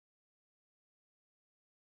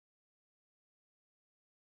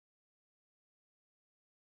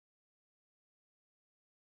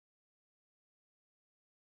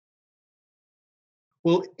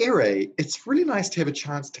Well, Eray, it's really nice to have a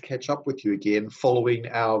chance to catch up with you again following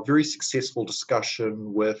our very successful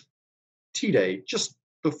discussion with T-Day just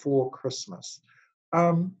before Christmas.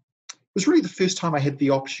 It was really the first time I had the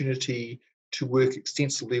opportunity to work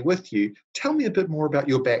extensively with you. Tell me a bit more about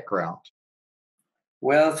your background.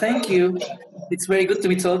 Well, thank you. It's very good to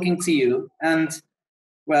be talking to you. And,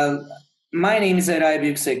 well, my name is Eray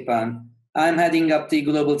Büyüksekban. I'm heading up the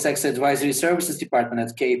Global Tax Advisory Services Department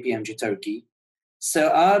at KPMG Turkey.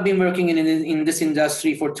 So I've been working in this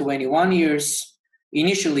industry for 21 years,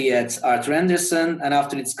 initially at Arthur Andersen, and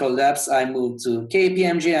after its collapse, I moved to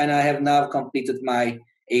KPMG, and I have now completed my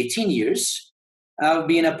 18 years. I've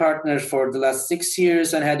been a partner for the last 6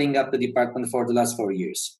 years and heading up the department for the last 4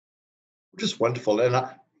 years. Just wonderful. And,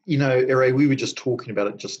 Eray, we were just talking about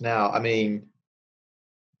it just now. I mean,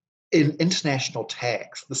 in international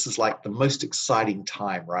tax, this is like the most exciting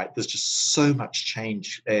time, right? There's just so much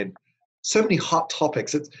change and so many hot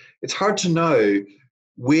topics. It's hard to know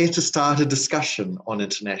where to start a discussion on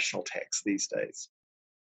international tax these days.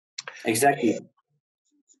 Exactly.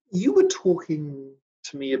 You were talking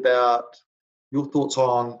to me about your thoughts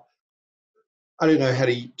on, I don't know how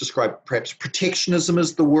to describe, perhaps protectionism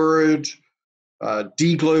is the word,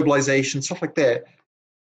 deglobalization, stuff like that.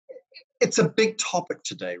 It's a big topic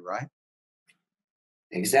today, right?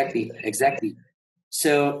 Exactly.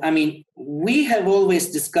 So, I mean, we have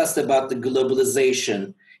always discussed about the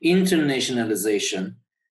globalization, internationalization,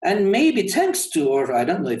 and maybe thanks to, or I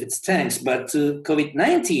don't know if it's thanks, but to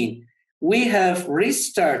COVID-19, we have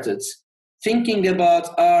restarted thinking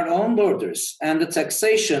about our own borders and the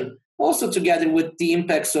taxation, also together with the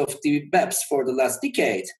impacts of the BEPS for the last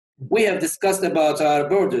decade. We have discussed about our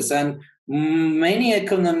borders, and many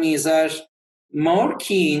economies are more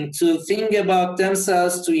keen to think about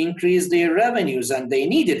themselves to increase their revenues, and they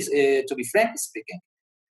need it, to be frankly speaking.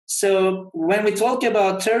 So when we talk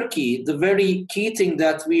about Turkey, the very key thing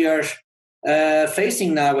that we are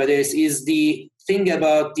facing nowadays is the thing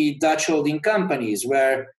about the Dutch holding companies,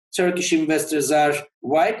 where Turkish investors are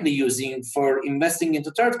widely using for investing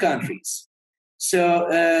into third countries. So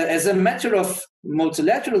as a matter of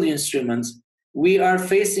multilateral instruments, we are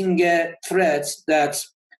facing a threat that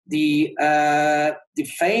the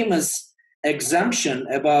famous exemption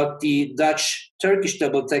about the Dutch-Turkish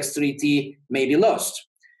double tax treaty may be lost,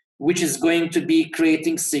 which is going to be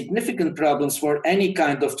creating significant problems for any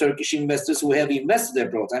kind of Turkish investors who have invested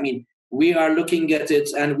abroad. I mean, we are looking at it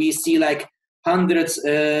and we see like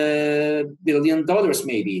 $100 billion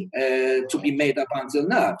maybe to be made up until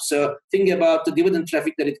now. So think about the dividend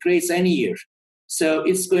traffic that it creates any year. So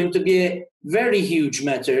it's going to be a very huge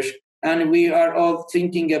matter. And we are all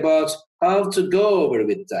thinking about how to go over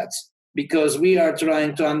with that, because we are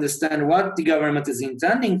trying to understand what the government is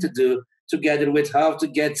intending to do together with how to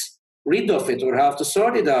get rid of it or how to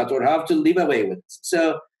sort it out or how to live away with it.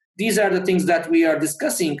 So these are the things that we are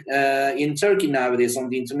discussing in Turkey nowadays on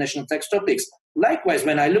the international tax topics. Likewise,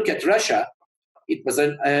 when I look at Russia, it was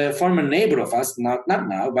a former neighbor of us, not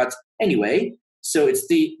now, but anyway. So it's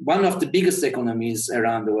one of the biggest economies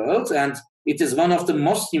around the world, and it is one of the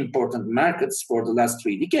most important markets for the last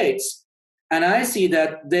 3 decades. And I see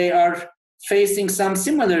that they are facing some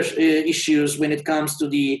similar issues when it comes to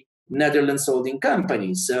the Netherlands holding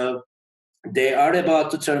companies. So they are about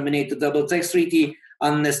to terminate the double tax treaty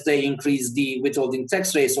unless they increase the withholding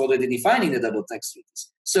tax rates already defining the double tax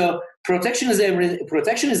treaties. So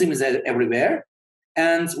protectionism is everywhere.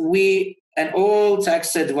 And all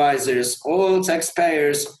tax advisors, all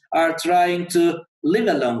taxpayers are trying to live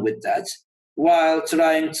along with that, while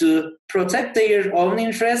trying to protect their own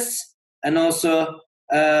interests and also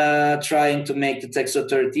trying to make the tax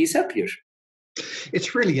authorities happier.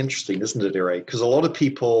 It's really interesting, isn't it, Eray? Because a lot of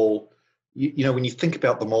people, when you think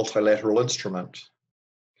about the multilateral instrument,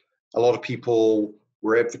 a lot of people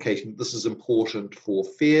were advocating this is important for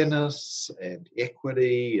fairness and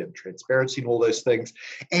equity and transparency and all those things.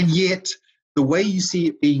 And yet, the way you see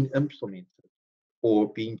it being implemented,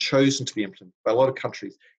 or being chosen to be implemented by a lot of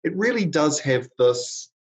countries, it really does have this,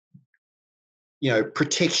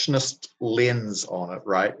 protectionist lens on it,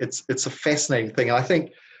 right? It's a fascinating thing. And I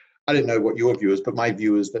think, I don't know what your view is, but my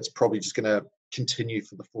view is that's probably just going to continue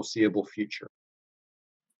for the foreseeable future.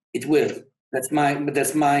 It will. That's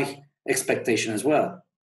my expectation as well.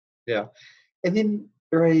 Yeah. And then,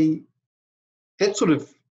 Eray, that sort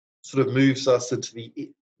of moves us into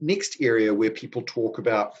the next area where people talk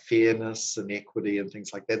about fairness and equity and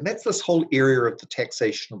things like that. And that's this whole area of the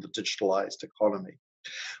taxation of the digitalized economy.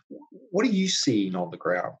 What are you seeing on the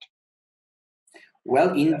ground?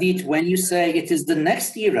 Well, indeed, when you say it is the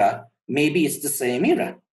next era, maybe it's the same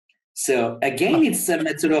era. So again, it's a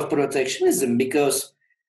matter of protectionism because,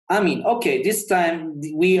 okay, this time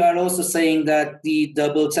we are also saying that the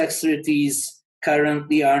double tax treaties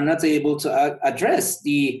currently are not able to address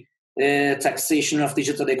the taxation of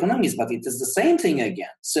digital economies, but it is the same thing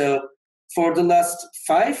again. So for the last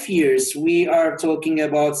 5 years, we are talking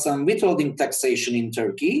about some withholding taxation in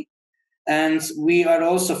Turkey. And we are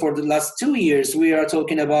also, for the last 2 years, we are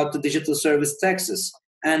talking about the digital service taxes.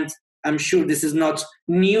 And I'm sure this is not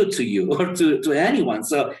new to you or to anyone.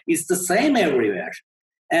 So it's the same everywhere.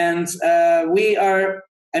 And we are,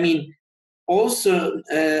 also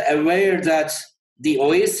aware that the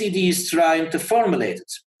OECD is trying to formulate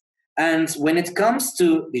it. And when it comes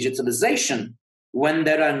to digitalization, when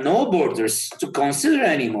there are no borders to consider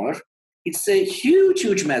anymore, it's a huge,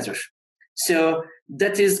 huge matter. So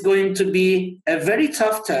that is going to be a very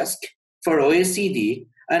tough task for OECD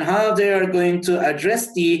and how they are going to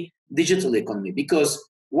address the digital economy. Because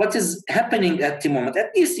what is happening at the moment,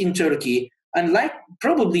 at least in Turkey, and like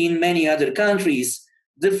probably in many other countries,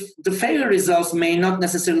 the fair results may not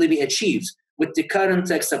necessarily be achieved with the current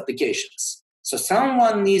tax applications. So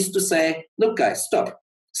someone needs to say, look guys, stop.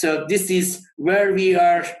 So this is where we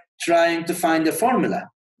are trying to find a formula.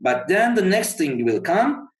 But then the next thing will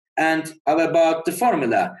come, and how about the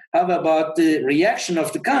formula? How about the reaction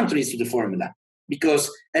of the countries to the formula? Because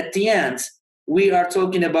at the end, we are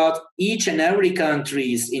talking about each and every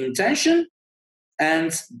country's intention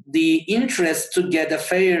and the interest to get a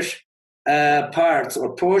fair part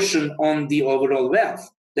or portion on the overall wealth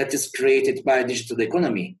that is created by digital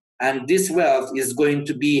economy. And this wealth is going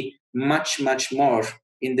to be much, much more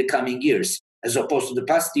in the coming years. As opposed to the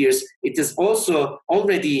past years, it is also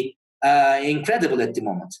already incredible at the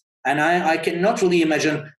moment. And I cannot really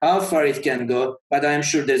imagine how far it can go, but I'm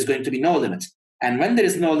sure there's going to be no limit. And when there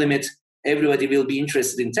is no limit, everybody will be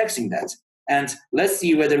interested in taxing that. And let's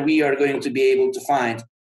see whether we are going to be able to find,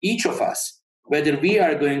 each of us, whether we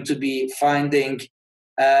are going to be finding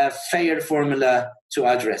a fair formula to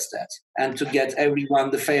address that and to get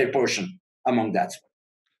everyone the fair portion among that.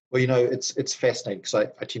 Well, it's fascinating because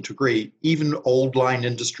I tend to agree. Even old line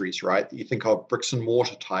industries, right, that you think of bricks and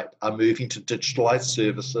mortar type, are moving to digitalized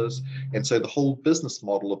services. And so the whole business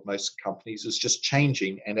model of most companies is just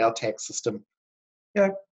changing. And our tax system,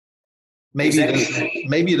 maybe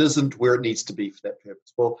it isn't where it needs to be for that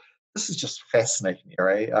purpose. Well, this is just fascinating,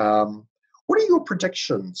 Eray. What are your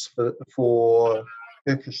predictions for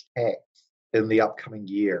Turkish tax in the upcoming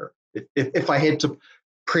year? If I had to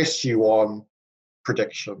press you on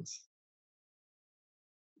predictions.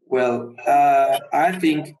 Well, I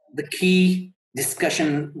think the key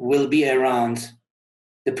discussion will be around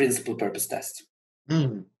the principal purpose test.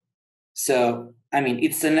 So,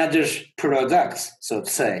 it's another product, so to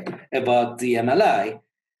say, about the MLI.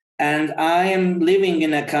 And I am living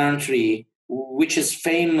in a country which is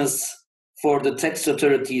famous for the tax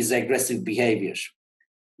authorities' aggressive behavior.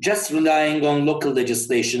 Just relying on local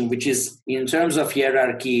legislation, which is, in terms of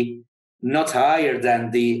hierarchy, not higher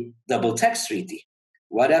than the double tax treaty.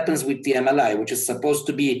 What happens with the MLI, which is supposed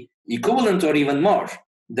to be equivalent or even more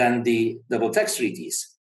than the double tax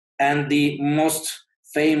treaties? And the most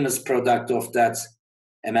famous product of that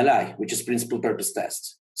MLI, which is principal purpose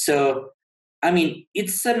test. So,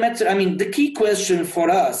 it's a matter, the key question for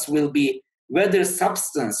us will be whether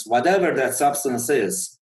substance, whatever that substance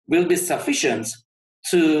is, will be sufficient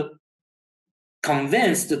to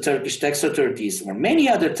convince the Turkish tax authorities or many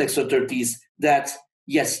other tax authorities that,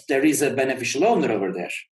 yes, there is a beneficial owner over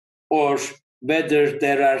there, or whether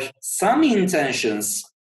there are some intentions,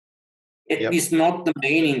 at least not the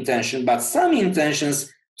main intention, but some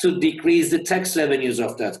intentions to decrease the tax revenues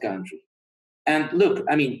of that country. And look,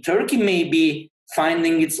 Turkey may be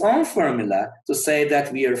finding its own formula to say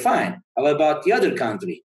that we are fine. How about the other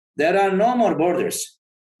country? There are no more borders.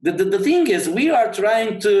 The thing is, we are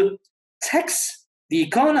trying to tax the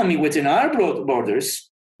economy within our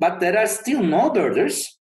borders, but there are still no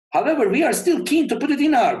borders. However, we are still keen to put it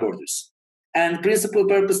in our borders. And principal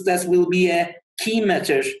purpose test will be a key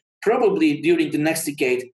matter probably during the next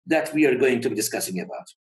decade that we are going to be discussing about.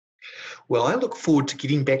 Well, I look forward to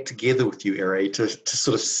getting back together with you, Eray, to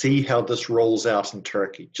sort of see how this rolls out in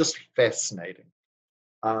Turkey. Just fascinating.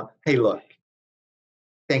 Hey, look,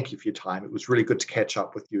 thank you for your time. It was really good to catch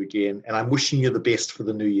up with you again, and I'm wishing you the best for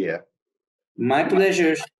the new year. My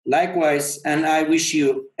pleasure. Likewise, and I wish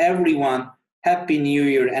you, everyone, Happy New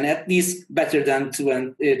Year, and at least better than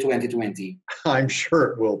 2020. I'm sure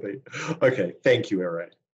it will be. Okay, thank you, Eray.